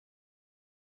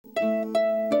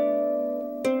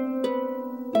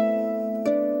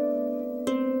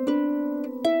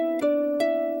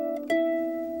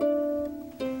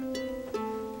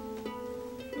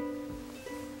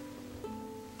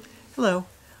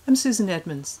I'm Susan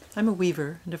Edmunds. I'm a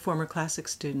weaver and a former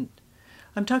classics student.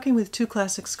 I'm talking with two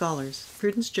classics scholars,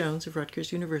 Prudence Jones of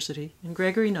Rutgers University and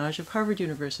Gregory Nagy of Harvard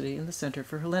University in the Center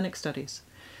for Hellenic Studies.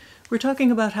 We're talking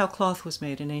about how cloth was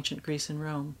made in ancient Greece and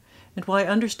Rome, and why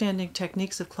understanding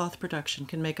techniques of cloth production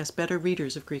can make us better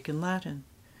readers of Greek and Latin.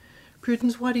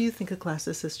 Prudence, why do you think a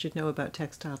classicist should know about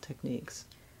textile techniques?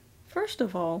 First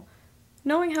of all,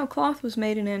 knowing how cloth was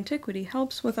made in antiquity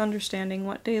helps with understanding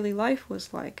what daily life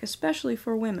was like, especially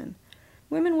for women.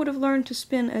 Women would have learned to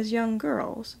spin as young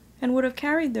girls, and would have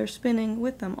carried their spinning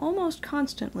with them almost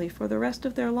constantly for the rest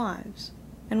of their lives.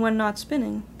 And when not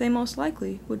spinning, they most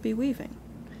likely would be weaving.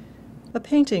 A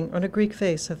painting on a Greek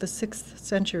vase of the 6th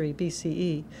century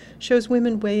BCE shows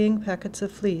women weighing packets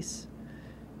of fleece,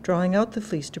 drawing out the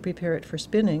fleece to prepare it for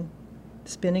spinning,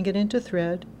 spinning it into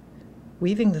thread,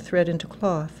 weaving the thread into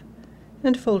cloth,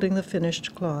 and folding the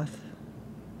finished cloth.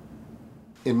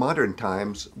 In modern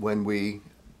times, when we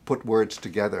put words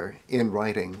together in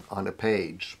writing on a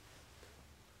page,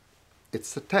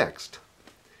 it's the text.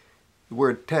 The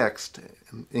word text,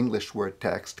 English word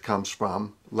text, comes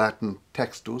from Latin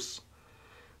textus,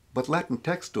 but Latin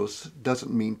textus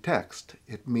doesn't mean text.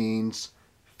 It means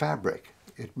fabric.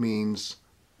 It means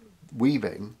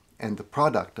weaving and the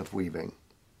product of weaving.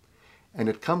 And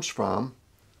it comes from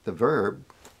the verb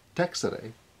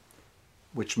texere,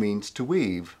 which means to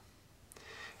weave.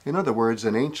 In other words,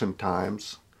 in ancient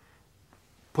times,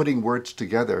 putting words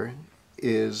together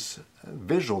is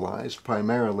visualized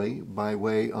primarily by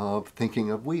way of thinking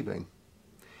of weaving.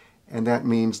 And that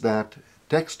means that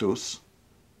textus,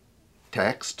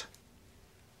 text,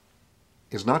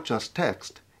 is not just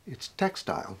text, it's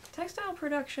textile. Textile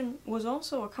production was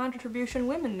also a contribution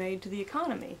women made to the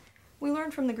economy. We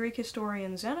learned from the Greek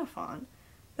historian Xenophon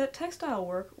that textile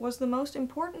work was the most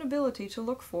important ability to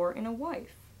look for in a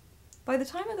wife. By the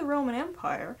time of the Roman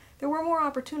Empire, there were more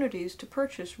opportunities to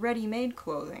purchase ready-made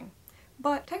clothing,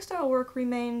 but textile work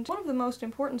remained one of the most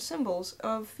important symbols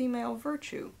of female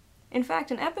virtue. In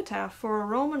fact, an epitaph for a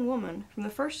Roman woman from the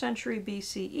 1st century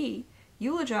BCE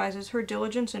eulogizes her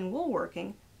diligence in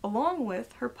woolworking, along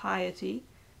with her piety,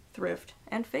 thrift,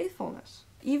 and faithfulness.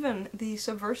 Even the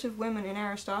subversive women in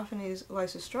Aristophanes'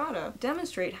 Lysistrata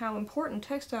demonstrate how important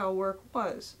textile work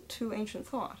was to ancient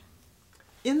thought.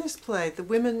 In this play, the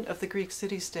women of the Greek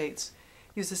city-states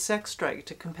use a sex strike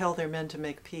to compel their men to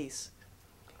make peace.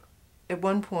 At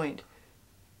one point,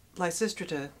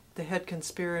 Lysistrata, the head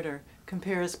conspirator,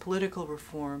 compares political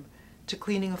reform to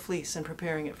cleaning a fleece and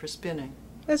preparing it for spinning.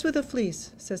 As with a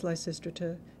fleece, says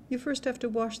Lysistrata, you first have to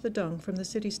wash the dung from the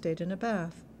city-state in a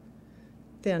bath.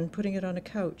 Then, putting it on a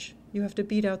couch, you have to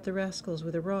beat out the rascals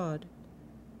with a rod,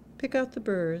 pick out the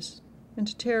burrs,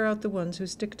 and tear out the ones who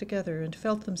stick together and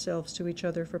felt themselves to each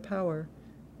other for power,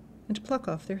 and pluck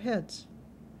off their heads.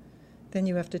 Then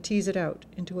you have to tease it out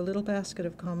into a little basket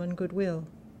of common goodwill,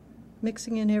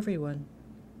 mixing in everyone,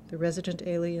 the resident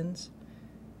aliens,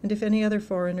 and if any other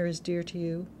foreigner is dear to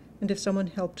you, and if someone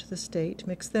helped the state,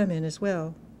 mix them in as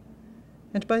well.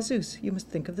 And by Zeus, you must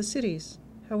think of the cities,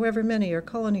 however many are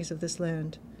colonies of this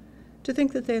land, to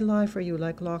think that they lie for you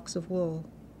like locks of wool,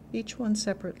 each one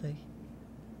separately.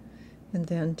 And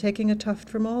then, taking a tuft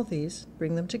from all these,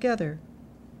 bring them together,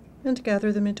 and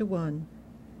gather them into one,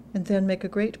 and then make a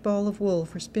great ball of wool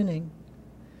for spinning.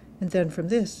 And then from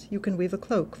this you can weave a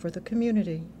cloak for the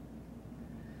community.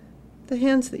 The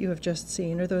hands that you have just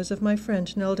seen are those of my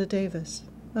friend Nelda Davis,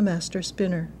 a master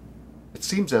spinner. It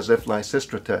seems as if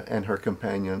Lysistrata and her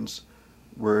companions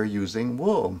were using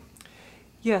wool.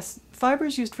 Yes,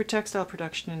 fibers used for textile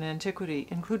production in antiquity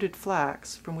included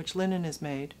flax, from which linen is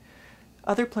made,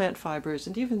 other plant fibers,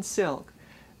 and even silk,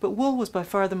 but wool was by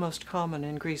far the most common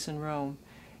in Greece and Rome,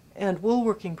 and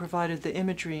woolworking provided the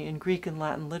imagery in Greek and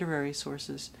Latin literary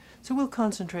sources, so we'll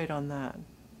concentrate on that.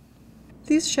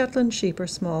 These Shetland sheep are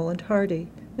small and hardy,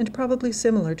 and probably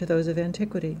similar to those of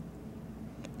antiquity.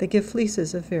 They give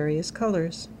fleeces of various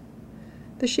colors.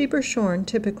 The sheep are shorn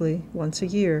typically once a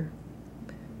year.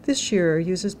 This shearer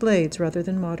uses blades rather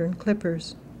than modern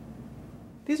clippers.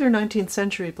 These are 19th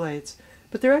century blades,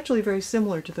 but they're actually very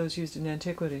similar to those used in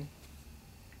antiquity.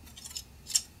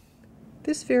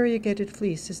 This variegated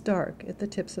fleece is dark at the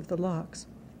tips of the locks,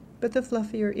 but the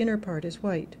fluffier inner part is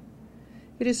white.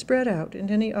 It is spread out, and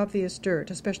any obvious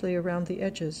dirt, especially around the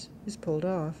edges, is pulled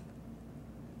off.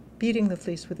 Beating the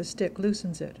fleece with a stick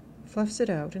loosens it, fluffs it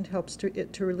out, and helps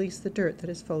it to release the dirt that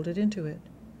is folded into it.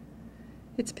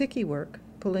 It's picky work,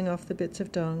 pulling off the bits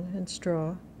of dung and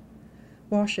straw.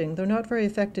 Washing, though not very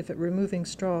effective at removing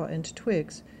straw and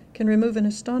twigs, can remove an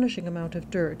astonishing amount of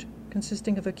dirt,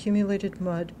 consisting of accumulated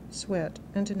mud, sweat,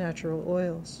 and natural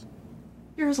oils.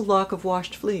 Here is a lock of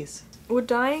washed fleece. Would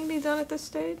dyeing be done at this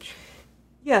stage?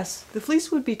 Yes, the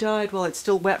fleece would be dyed while it's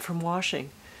still wet from washing.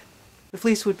 The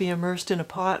fleece would be immersed in a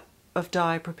pot of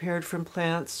dye prepared from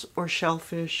plants or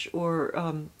shellfish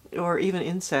or even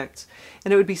insects,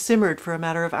 and it would be simmered for a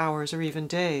matter of hours or even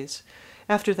days.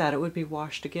 After that, it would be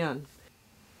washed again.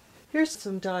 Here's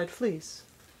some dyed fleece.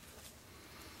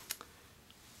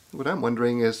 What I'm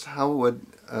wondering is, how would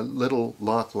a little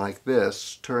lock like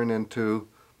this turn into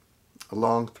a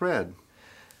long thread?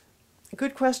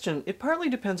 Good question. It partly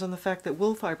depends on the fact that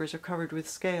wool fibers are covered with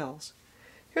scales.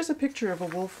 Here's a picture of a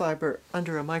wool fiber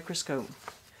under a microscope.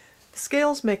 The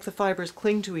scales make the fibers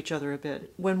cling to each other a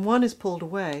bit. When one is pulled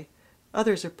away,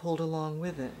 others are pulled along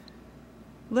with it.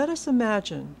 Let us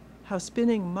imagine how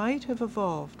spinning might have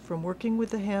evolved from working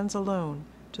with the hands alone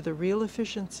to the real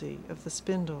efficiency of the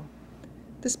spindle.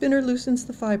 The spinner loosens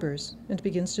the fibers and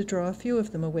begins to draw a few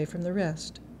of them away from the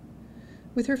rest.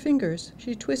 With her fingers,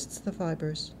 she twists the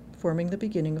fibers, forming the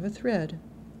beginning of a thread.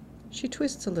 She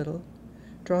twists a little,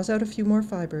 draws out a few more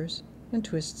fibers, and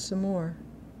twists some more.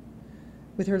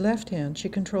 With her left hand, she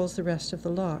controls the rest of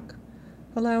the lock,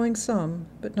 allowing some,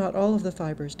 but not all of the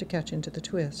fibers to catch into the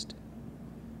twist.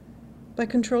 By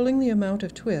controlling the amount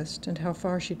of twist and how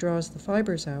far she draws the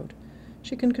fibers out,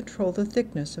 she can control the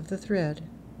thickness of the thread.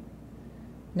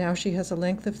 Now she has a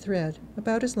length of thread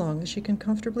about as long as she can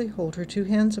comfortably hold her two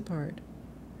hands apart.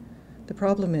 The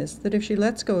problem is that if she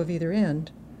lets go of either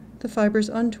end, the fibers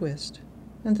untwist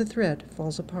and the thread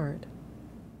falls apart.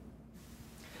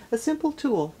 A simple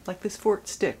tool like this forked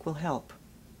stick will help.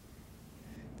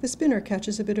 The spinner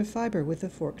catches a bit of fiber with the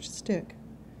forked stick.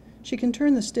 She can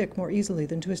turn the stick more easily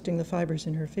than twisting the fibers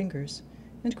in her fingers,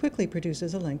 and quickly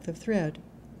produces a length of thread.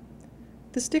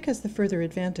 The stick has the further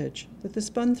advantage that the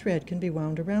spun thread can be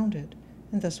wound around it,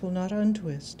 and thus will not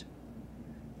untwist.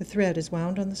 The thread is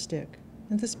wound on the stick,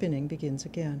 and the spinning begins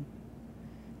again,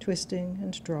 twisting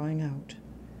and drawing out.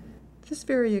 This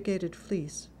variegated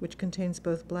fleece, which contains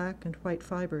both black and white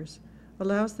fibers,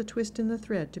 allows the twist in the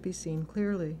thread to be seen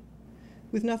clearly.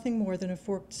 With nothing more than a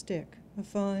forked stick, a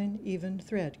fine, even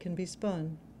thread can be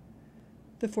spun.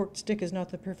 The forked stick is not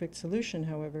the perfect solution,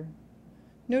 however.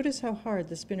 Notice how hard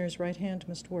the spinner's right hand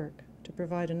must work to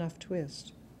provide enough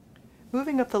twist.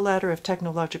 Moving up the ladder of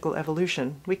technological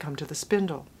evolution, we come to the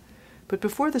spindle. But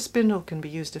before the spindle can be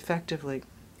used effectively,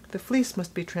 the fleece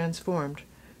must be transformed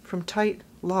from tight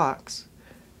locks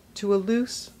to a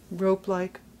loose,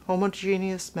 rope-like,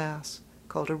 homogeneous mass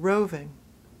called a roving.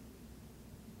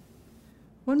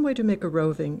 One way to make a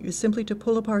roving is simply to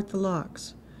pull apart the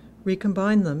locks,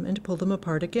 recombine them and pull them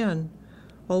apart again,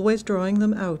 always drawing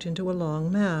them out into a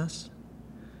long mass.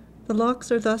 The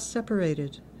locks are thus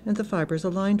separated and the fibers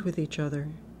aligned with each other.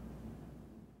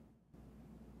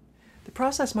 The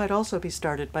process might also be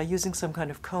started by using some kind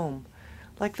of comb,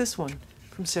 like this one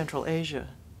from Central Asia.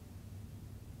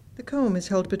 The comb is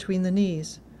held between the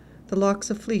knees. The locks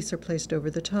of fleece are placed over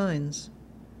the tines.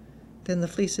 Then the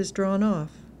fleece is drawn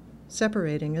off,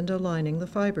 separating and aligning the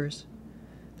fibers.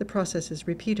 The process is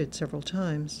repeated several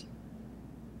times.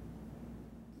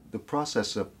 The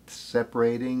process of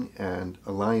separating and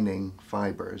aligning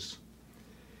fibers,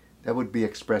 that would be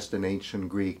expressed in ancient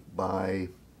Greek by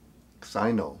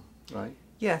xyno, right?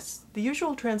 Yes, the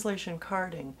usual translation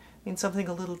carding means something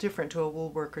a little different to a wool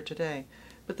worker today.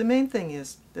 But the main thing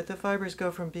is that the fibers go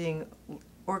from being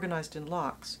organized in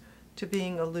locks to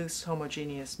being a loose,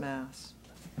 homogeneous mass.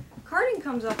 Carding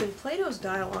comes up in Plato's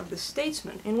dialogue The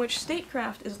Statesman, in which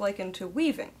statecraft is likened to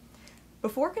weaving.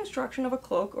 Before construction of a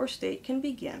cloak or state can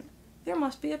begin, there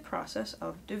must be a process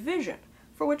of division,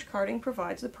 for which carding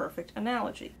provides the perfect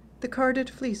analogy. The carded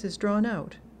fleece is drawn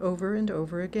out over and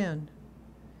over again.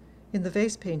 In the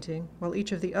vase painting, while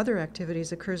each of the other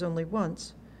activities occurs only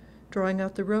once, drawing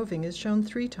out the roving is shown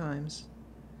 3 times.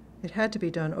 It had to be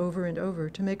done over and over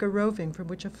to make a roving from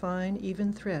which a fine,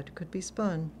 even thread could be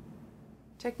spun.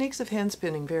 Techniques of hand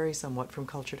spinning vary somewhat from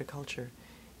culture to culture.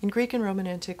 In Greek and Roman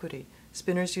antiquity,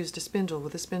 spinners used a spindle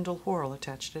with a spindle whorl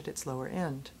attached at its lower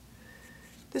end.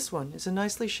 This one is a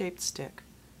nicely shaped stick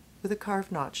with a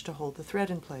carved notch to hold the thread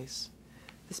in place.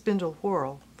 The spindle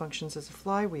whorl functions as a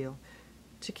flywheel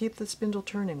to keep the spindle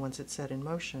turning once it's set in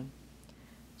motion.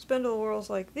 Spindle whorls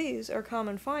like these are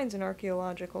common finds in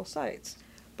archaeological sites,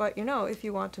 but if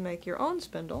you want to make your own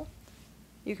spindle,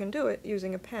 you can do it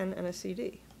using a pen and a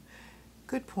CD.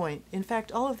 Good point. In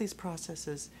fact, all of these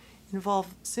processes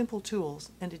involve simple tools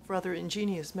and rather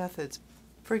ingenious methods.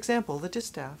 For example, the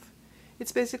distaff.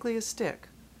 It's basically a stick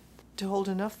to hold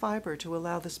enough fiber to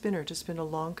allow the spinner to spin a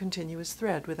long continuous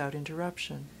thread without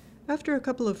interruption. After a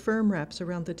couple of firm wraps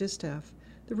around the distaff,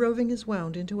 the roving is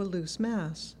wound into a loose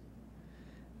mass.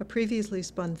 A previously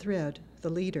spun thread, the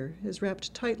leader, is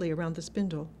wrapped tightly around the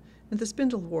spindle, and the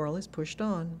spindle whorl is pushed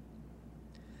on.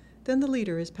 Then the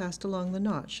leader is passed along the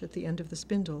notch at the end of the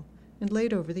spindle and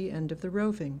laid over the end of the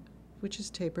roving, which is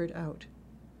tapered out.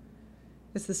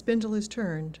 As the spindle is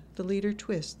turned, the leader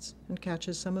twists and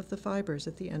catches some of the fibers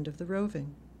at the end of the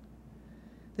roving.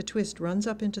 The twist runs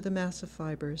up into the mass of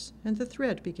fibers, and the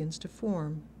thread begins to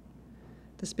form.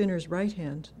 The spinner's right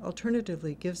hand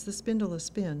alternatively gives the spindle a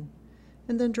spin,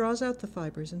 and then draws out the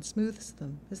fibers and smooths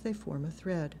them as they form a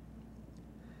thread.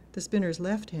 The spinner's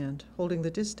left hand, holding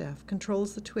the distaff,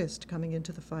 controls the twist coming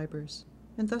into the fibers,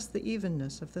 and thus the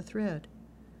evenness of the thread.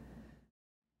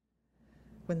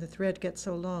 When the thread gets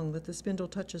so long that the spindle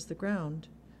touches the ground,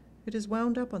 it is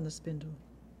wound up on the spindle,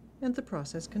 and the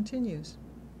process continues.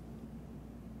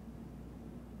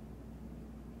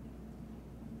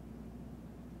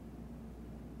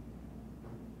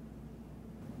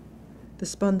 The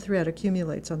spun thread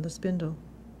accumulates on the spindle.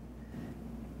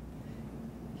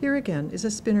 Here again is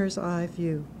a spinner's eye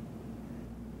view.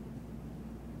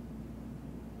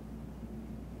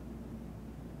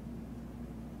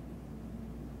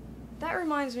 That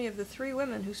reminds me of the three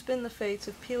women who spin the fates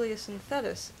of Peleus and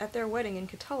Thetis at their wedding in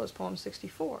Catullus' poem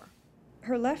 64.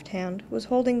 Her left hand was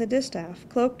holding the distaff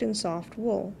cloaked in soft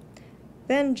wool.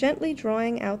 Then, gently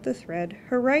drawing out the thread,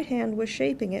 her right hand was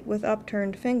shaping it with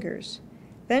upturned fingers.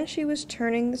 Then she was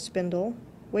turning the spindle,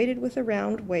 weighted with a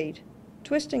round weight,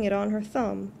 twisting it on her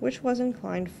thumb, which was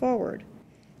inclined forward,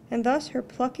 and thus her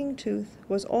plucking tooth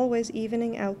was always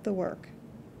evening out the work.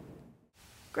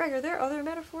 Greg, are there other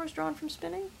metaphors drawn from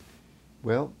spinning?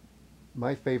 Well,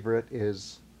 my favorite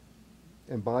is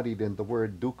embodied in the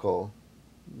word duco.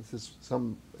 This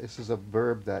is a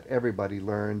verb that everybody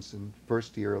learns in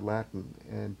first year Latin,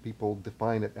 and people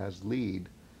define it as lead.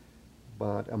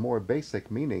 But a more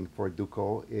basic meaning for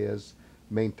duco is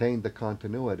maintain the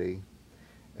continuity.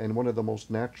 And one of the most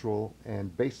natural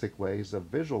and basic ways of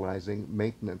visualizing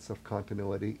maintenance of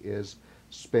continuity is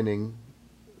spinning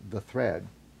the thread.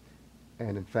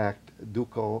 And in fact,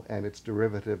 duco and its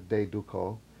derivative de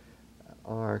duco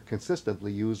are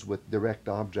consistently used with direct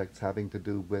objects having to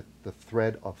do with the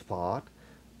thread of thought,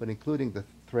 but including the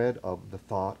thread of the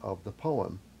thought of the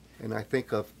poem. And I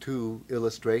think of two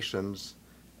illustrations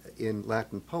in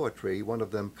Latin poetry. One of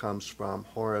them comes from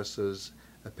Horace's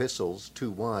Epistles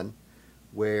 2:1,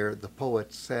 where the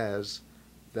poet says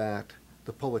that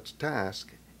the poet's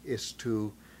task is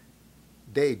to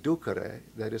deducere,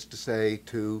 that is to say,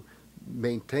 to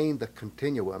maintain the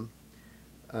continuum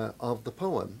of the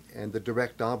poem. And the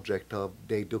direct object of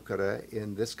deducere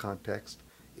in this context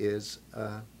is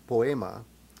poema.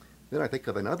 Then I think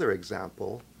of another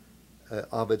example,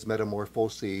 Ovid's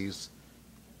Metamorphoses,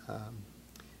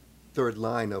 third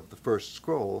line of the first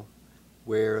scroll,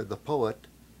 where the poet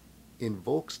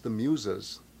invokes the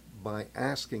muses by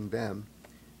asking them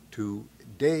to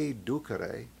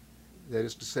deducere, that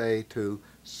is to say, to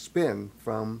spin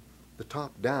from the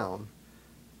top down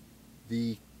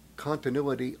the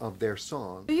continuity of their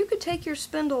song. So you could take your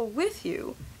spindle with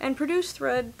you and produce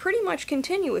thread pretty much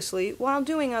continuously while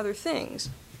doing other things.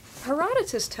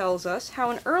 Herodotus tells us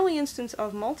how an early instance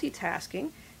of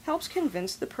multitasking helps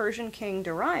convince the Persian king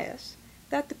Darius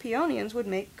that the Paeonians would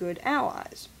make good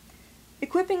allies.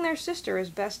 Equipping their sister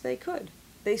as best they could,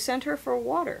 they sent her for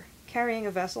water, carrying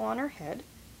a vessel on her head,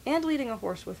 and leading a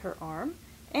horse with her arm,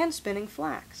 and spinning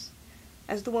flax.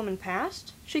 As the woman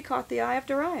passed, she caught the eye of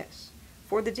Darius,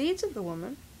 for the deeds of the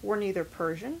woman were neither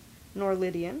Persian, nor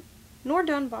Lydian, nor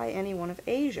done by any one of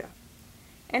Asia.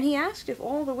 And he asked if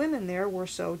all the women there were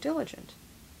so diligent,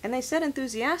 and they said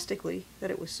enthusiastically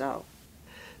that it was so.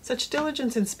 Such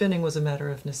diligence in spinning was a matter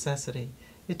of necessity.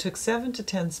 It took 7 to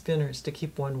 10 spinners to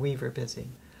keep one weaver busy.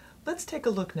 Let's take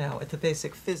a look now at the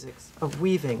basic physics of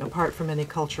weaving, apart from any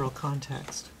cultural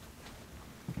context.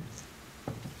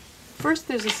 First,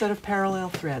 there's a set of parallel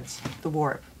threads, the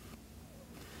warp.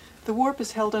 The warp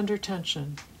is held under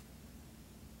tension.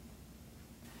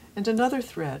 And another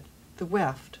thread, the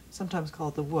weft, sometimes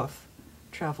called the woof,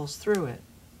 travels through it.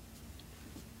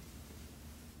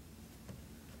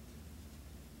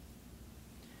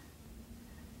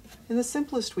 In the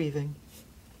simplest weaving,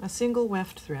 a single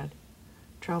weft thread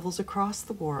travels across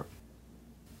the warp,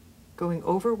 going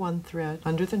over one thread,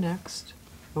 under the next,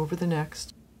 over the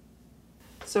next,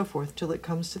 so forth till it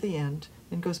comes to the end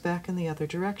and goes back in the other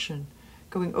direction,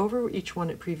 going over each one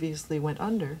it previously went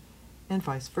under, and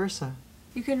vice versa.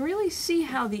 You can really see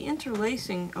how the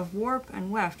interlacing of warp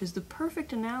and weft is the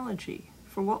perfect analogy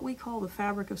for what we call the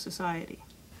fabric of society.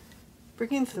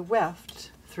 Bringing the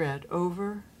weft thread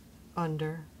over,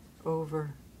 under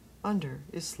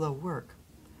is slow work.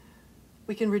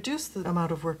 We can reduce the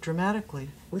amount of work dramatically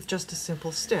with just a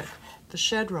simple stick, the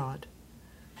shed rod,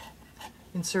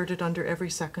 inserted under every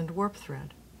second warp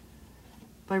thread.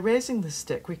 By raising the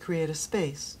stick, we create a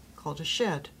space, called a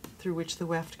shed, through which the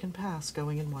weft can pass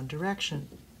going in one direction.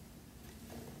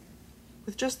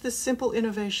 With just this simple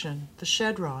innovation, the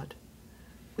shed rod,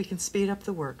 we can speed up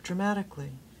the work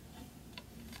dramatically.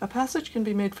 A passage can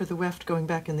be made for the weft going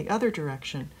back in the other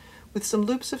direction with some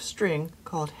loops of string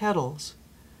called heddles,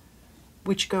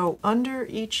 which go under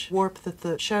each warp that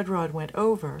the shed rod went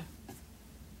over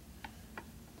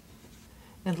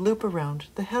and loop around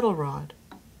the heddle rod.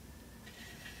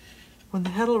 When the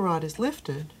heddle rod is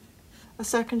lifted, a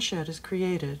second shed is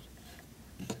created.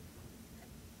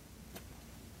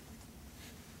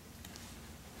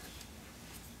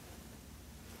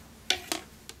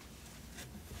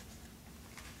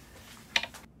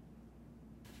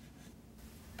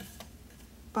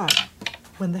 But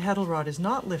when the heddle rod is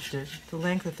not lifted, the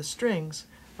length of the strings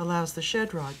allows the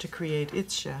shed rod to create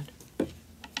its shed.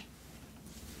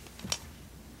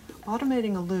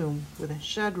 Automating a loom with a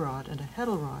shed rod and a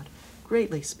heddle rod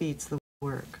greatly speeds the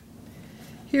work.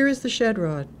 Here is the shed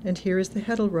rod, and here is the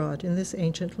heddle rod in this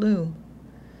ancient loom.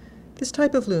 This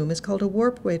type of loom is called a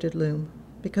warp-weighted loom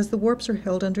because the warps are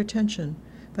held under tension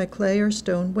by clay or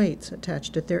stone weights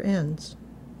attached at their ends.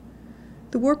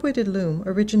 The warp-weighted loom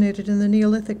originated in the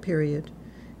Neolithic period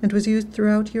and was used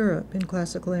throughout Europe in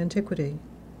classical antiquity.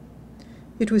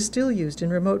 It was still used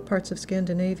in remote parts of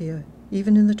Scandinavia,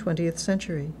 even in the 20th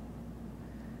century.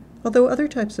 Although other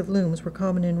types of looms were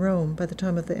common in Rome by the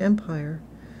time of the Empire,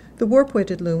 the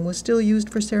warp-weighted loom was still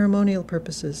used for ceremonial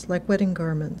purposes, like wedding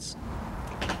garments.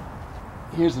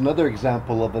 Here's another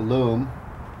example of a loom,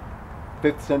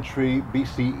 5th century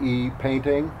BCE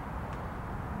painting.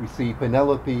 We see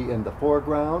Penelope in the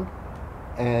foreground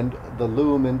and the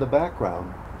loom in the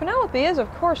background. Penelope is, of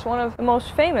course, one of the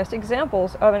most famous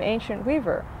examples of an ancient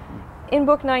weaver. In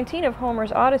Book 19 of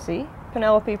Homer's Odyssey,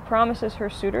 Penelope promises her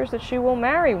suitors that she will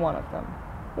marry one of them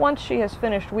once she has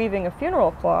finished weaving a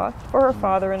funeral cloth for her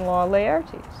father-in-law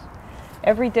Laertes.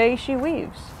 Every day she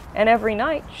weaves, and every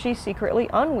night she secretly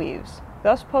unweaves,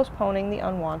 thus postponing the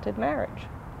unwanted marriage.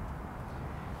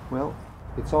 Well,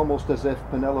 it's almost as if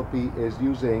Penelope is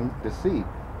using deceit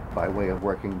by way of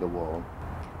working the wool.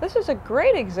 This is a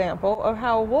great example of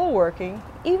how woolworking,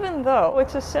 even though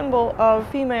it's a symbol of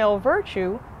female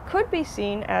virtue, could be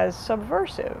seen as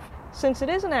subversive, since it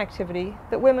is an activity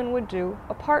that women would do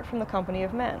apart from the company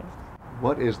of men.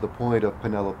 What is the point of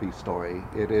Penelope's story?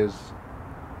 It is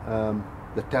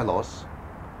the telos.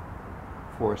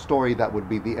 For a story, that would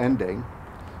be the ending.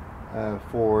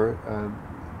 For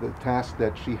the task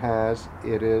that she has,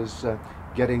 it is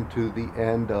getting to the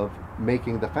end of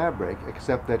making the fabric,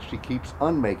 except that she keeps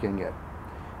unmaking it.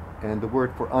 And the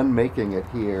word for unmaking it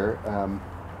here,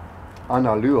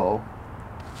 analuo,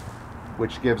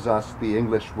 which gives us the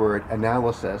English word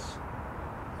analysis,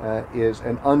 is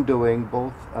an undoing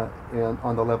both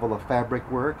on the level of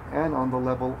fabric work and on the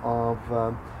level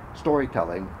of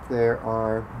storytelling. There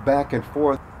are back and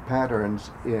forth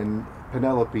patterns in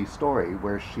Penelope's story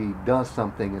where she does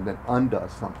something and then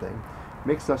undoes something.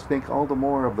 Makes us think all the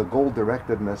more of the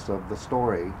goal-directedness of the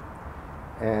story.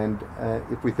 And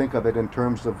if we think of it in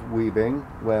terms of weaving,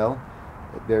 well,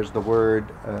 there's the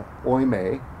word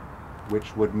oime,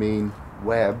 which would mean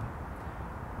web.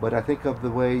 But I think of the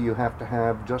way you have to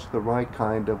have just the right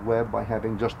kind of web by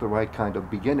having just the right kind of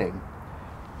beginning.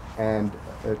 And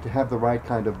to have the right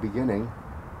kind of beginning,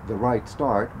 the right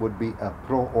start would be a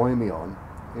pro-oimion.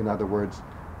 In other words,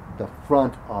 the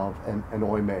front of an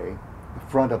oime, the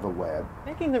front of a web.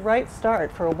 Making the right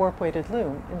start for a warp-weighted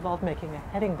loom involved making a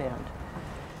heading band.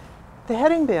 The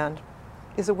heading band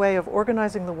is a way of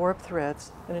organizing the warp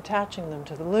threads and attaching them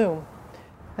to the loom.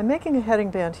 I'm making a heading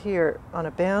band here on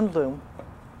a band loom,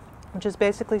 which is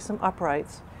basically some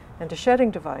uprights and a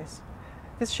shedding device.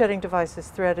 This shedding device is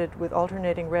threaded with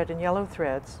alternating red and yellow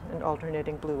threads and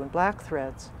alternating blue and black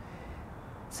threads,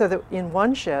 so that in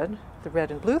one shed, the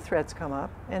red and blue threads come up,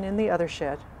 and in the other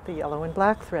shed, the yellow and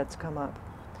black threads come up,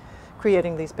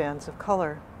 creating these bands of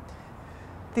color.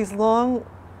 These long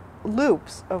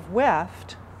loops of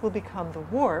weft will become the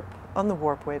warp on the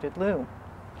warp-weighted loom.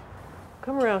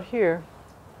 Come around here.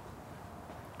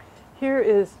 Here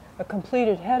is a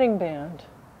completed heading band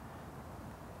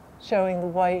showing the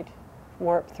white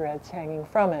warp threads hanging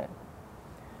from it.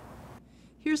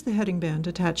 Here's the heading band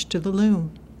attached to the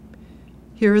loom.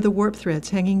 Here are the warp threads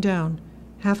hanging down,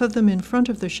 half of them in front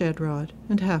of the shed rod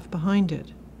and half behind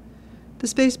it. The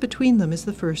space between them is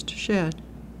the first shed.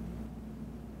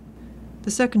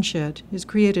 The second shed is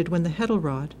created when the heddle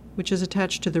rod, which is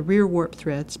attached to the rear warp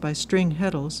threads by string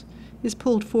heddles, is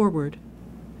pulled forward.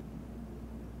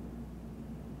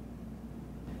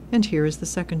 And here is the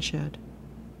second shed.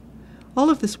 All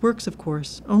of this works, of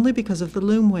course, only because of the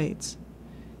loom weights,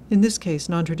 in this case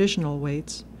non-traditional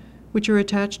weights, which are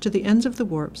attached to the ends of the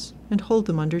warps and hold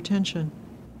them under tension.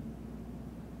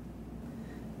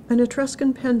 An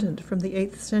Etruscan pendant from the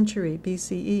 8th century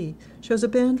BCE shows a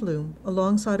band loom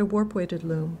alongside a warp-weighted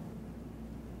loom.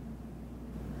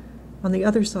 On the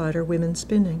other side are women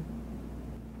spinning.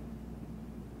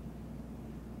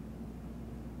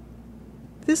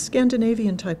 This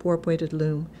Scandinavian-type warp-weighted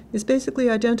loom is basically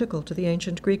identical to the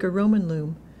ancient Greek or Roman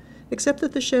loom, except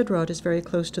that the shed rod is very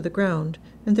close to the ground,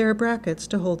 and there are brackets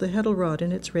to hold the heddle rod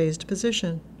in its raised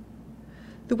position.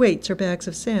 The weights are bags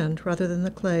of sand rather than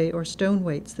the clay or stone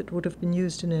weights that would have been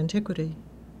used in antiquity.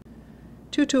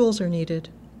 2 tools are needed,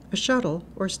 a shuttle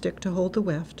or stick to hold the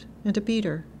weft, and a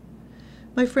beater.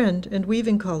 My friend and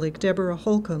weaving colleague Deborah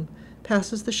Holcomb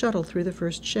passes the shuttle through the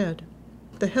first shed.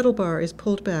 The heddle bar is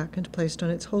pulled back and placed on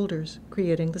its holders,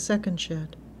 creating the second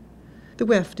shed. The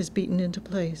weft is beaten into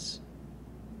place.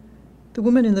 The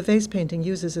woman in the vase painting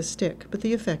uses a stick, but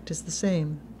the effect is the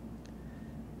same.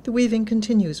 The weaving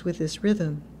continues with this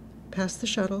rhythm. Pass the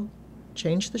shuttle,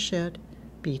 change the shed,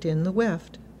 beat in the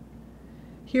weft.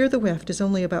 Here the weft is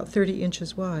only about 30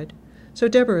 inches wide, so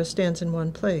Deborah stands in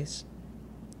one place.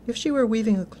 If she were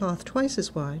weaving a cloth twice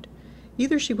as wide,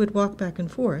 either she would walk back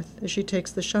and forth as she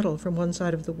takes the shuttle from one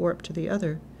side of the warp to the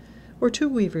other, or 2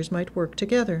 weavers might work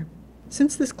together.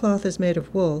 Since this cloth is made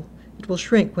of wool, it will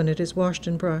shrink when it is washed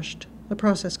and brushed, a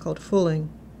process called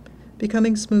fulling,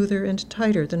 becoming smoother and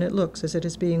tighter than it looks as it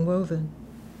is being woven.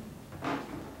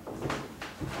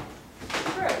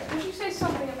 Greg, could you say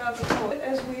something about the poet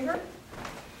as weaver?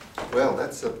 Well,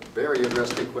 that's a very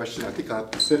interesting question. I think I'll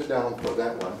have to sit down for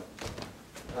that one.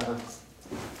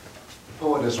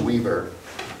 Poet as weaver.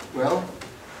 Well,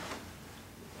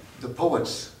 the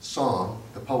poet's song,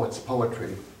 the poet's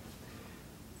poetry,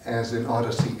 as in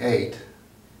Odyssey 8,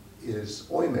 is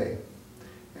oime.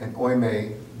 And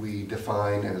oime we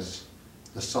define as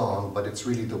the song, but it's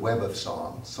really the web of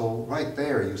song. So right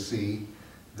there you see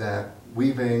that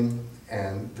weaving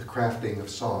and the crafting of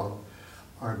song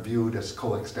are viewed as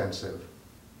coextensive.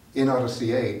 In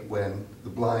Odyssey 8, when the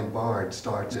blind bard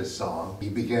starts his song, he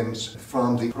begins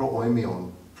from the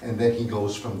prooimion, and then he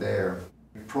goes from there.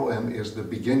 Proem is the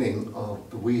beginning of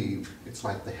the weave. It's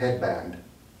like the headband.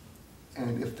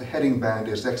 And if the heading band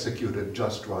is executed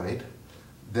just right,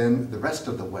 then the rest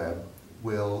of the web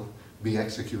will be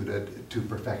executed to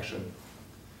perfection.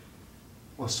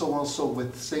 Well, so also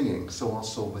with singing, so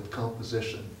also with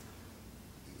composition.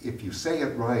 If you say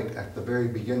it right at the very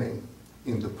beginning,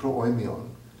 in the prooimion,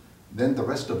 then the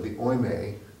rest of the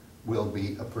oime will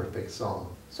be a perfect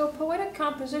song. So poetic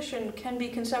composition can be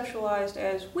conceptualized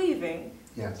as weaving,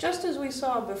 Yes. just as we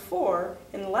saw before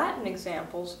in Latin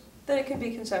examples that it can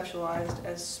be conceptualized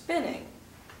as spinning.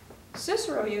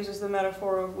 Cicero uses the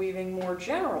metaphor of weaving more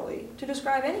generally to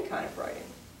describe any kind of writing.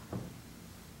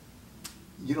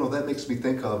 You know, that makes me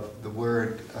think of the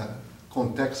word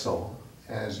contexto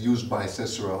as used by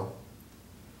Cicero.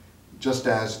 Just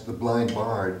as the blind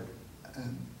bard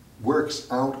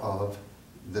works out of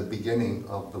the beginning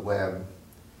of the web,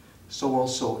 so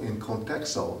also in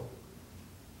contexto,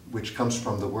 which comes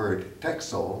from the word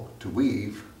texo, to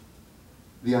weave,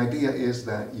 the idea is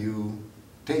that you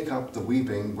take up the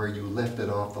weaving where you left it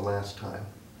off the last time.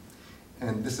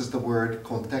 And this is the word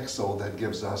contexto that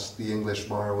gives us the English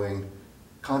borrowing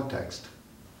context,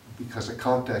 because a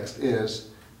context is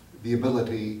the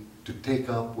ability to take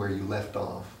up where you left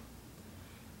off.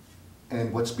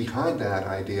 And what's behind that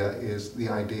idea is the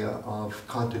idea of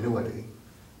continuity.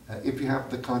 If you have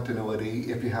the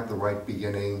continuity, if you have the right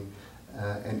beginning,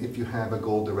 and if you have a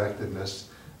goal-directedness,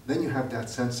 then you have that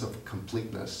sense of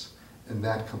completeness. And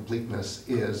that completeness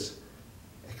is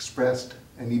expressed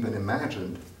and even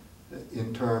imagined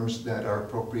in terms that are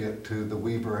appropriate to the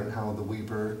weaver and how the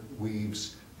weaver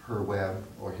weaves her web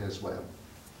or his web.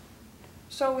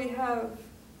 So we have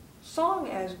song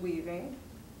as weaving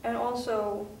and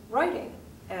also writing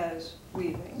as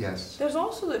weaving. Yes. There's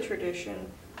also the tradition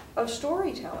of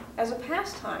storytelling as a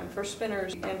pastime for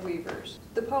spinners and weavers.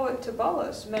 The poet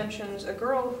Tibullus mentions a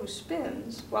girl who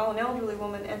spins while an elderly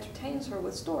woman entertains her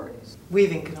with stories.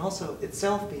 Weaving can also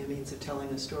itself be a means of telling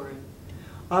a story.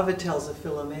 Ovid tells of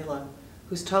Philomela,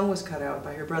 whose tongue was cut out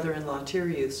by her brother-in-law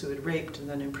Tyreus, who had raped and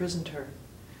then imprisoned her.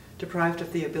 Deprived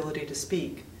of the ability to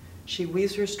speak, she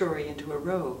weaves her story into a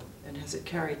robe and has it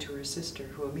carried to her sister,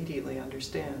 who immediately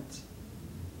understands.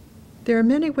 There are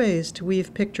many ways to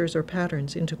weave pictures or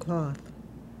patterns into cloth.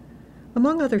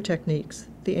 Among other techniques,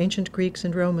 the ancient Greeks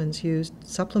and Romans used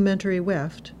supplementary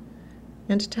weft,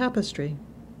 and tapestry.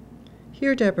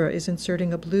 Here Deborah is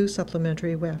inserting a blue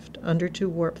supplementary weft under 2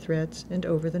 warp threads and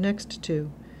over the next 2,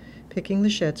 picking the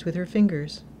sheds with her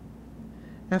fingers.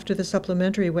 After the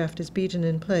supplementary weft is beaten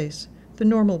in place, the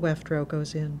normal weft row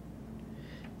goes in.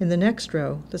 In the next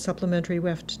row, the supplementary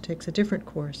weft takes a different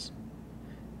course,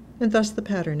 and thus the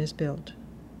pattern is built.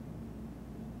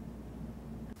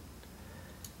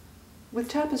 With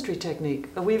tapestry technique,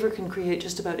 a weaver can create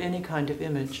just about any kind of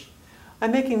image.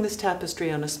 I'm making this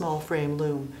tapestry on a small frame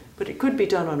loom, but it could be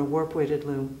done on a warp-weighted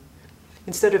loom.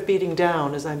 Instead of beating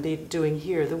down, as I'm doing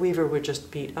here, the weaver would just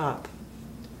beat up.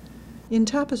 In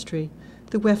tapestry,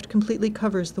 the weft completely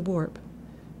covers the warp,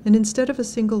 and instead of a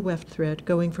single weft thread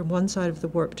going from one side of the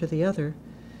warp to the other,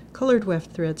 colored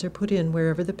weft threads are put in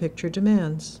wherever the picture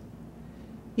demands.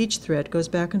 Each thread goes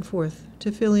back and forth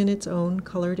to fill in its own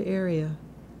colored area.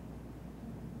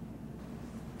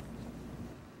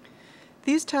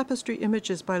 These tapestry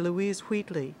images by Louise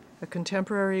Wheatley, a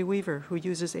contemporary weaver who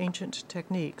uses ancient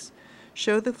techniques,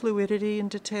 show the fluidity and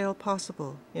detail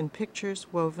possible in pictures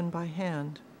woven by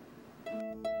hand.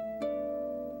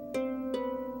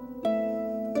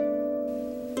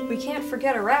 We can't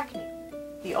forget Arachne,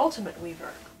 the ultimate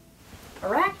weaver.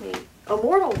 Arachne, a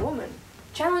mortal woman,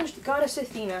 challenged goddess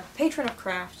Athena, patron of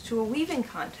craft, to a weaving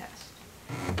contest.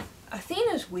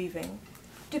 Athena's weaving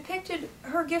depicted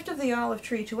her gift of the olive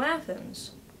tree to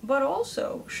Athens, but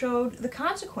also showed the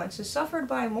consequences suffered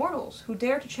by mortals who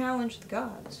dare to challenge the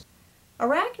gods.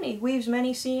 Arachne weaves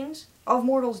many scenes of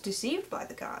mortals deceived by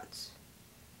the gods.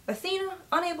 Athena,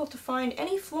 unable to find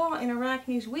any flaw in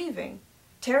Arachne's weaving,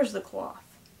 tears the cloth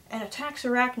and attacks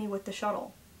Arachne with the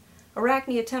shuttle.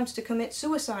 Arachne attempts to commit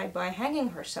suicide by hanging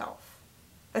herself.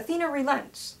 Athena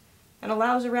relents and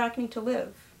allows Arachne to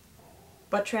live,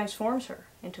 but transforms her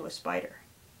into a spider.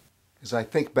 As I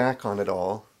think back on it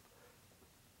all,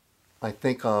 I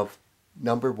think of,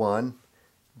 number 1,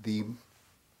 the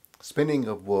spinning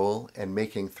of wool and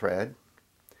making thread,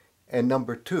 and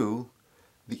number 2,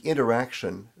 the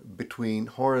interaction between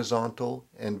horizontal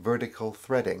and vertical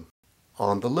threading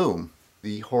on the loom.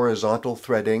 The horizontal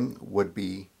threading would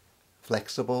be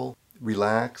flexible,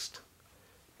 relaxed,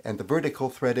 and the vertical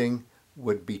threading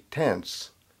would be tense,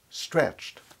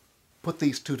 stretched. Put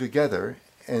these two together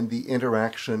and the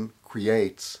interaction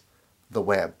creates the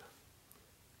web,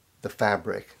 the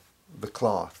fabric, the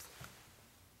cloth.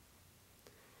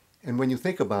 And when you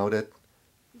think about it,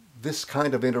 this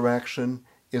kind of interaction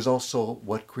is also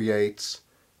what creates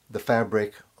the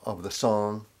fabric of the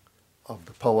song, of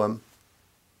the poem.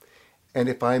 And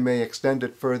if I may extend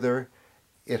it further,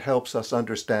 it helps us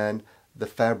understand the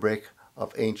fabric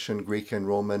of ancient Greek and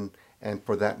Roman, and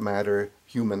for that matter,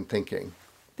 human thinking.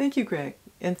 Thank you, Greg,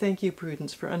 and thank you,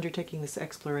 Prudence, for undertaking this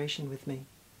exploration with me.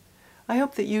 I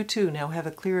hope that you too now have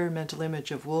a clearer mental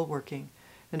image of woolworking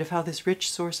and of how this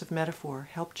rich source of metaphor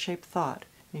helped shape thought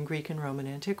in Greek and Roman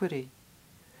antiquity.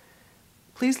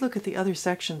 Please look at the other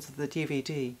sections of the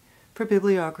DVD for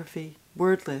bibliography,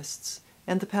 word lists,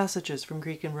 and the passages from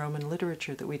Greek and Roman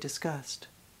literature that we discussed.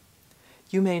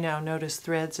 You may now notice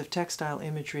threads of textile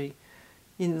imagery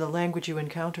in the language you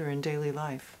encounter in daily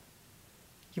life.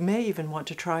 You may even want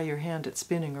to try your hand at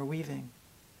spinning or weaving.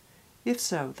 If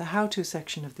so, the how-to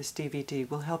section of this DVD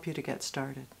will help you to get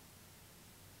started.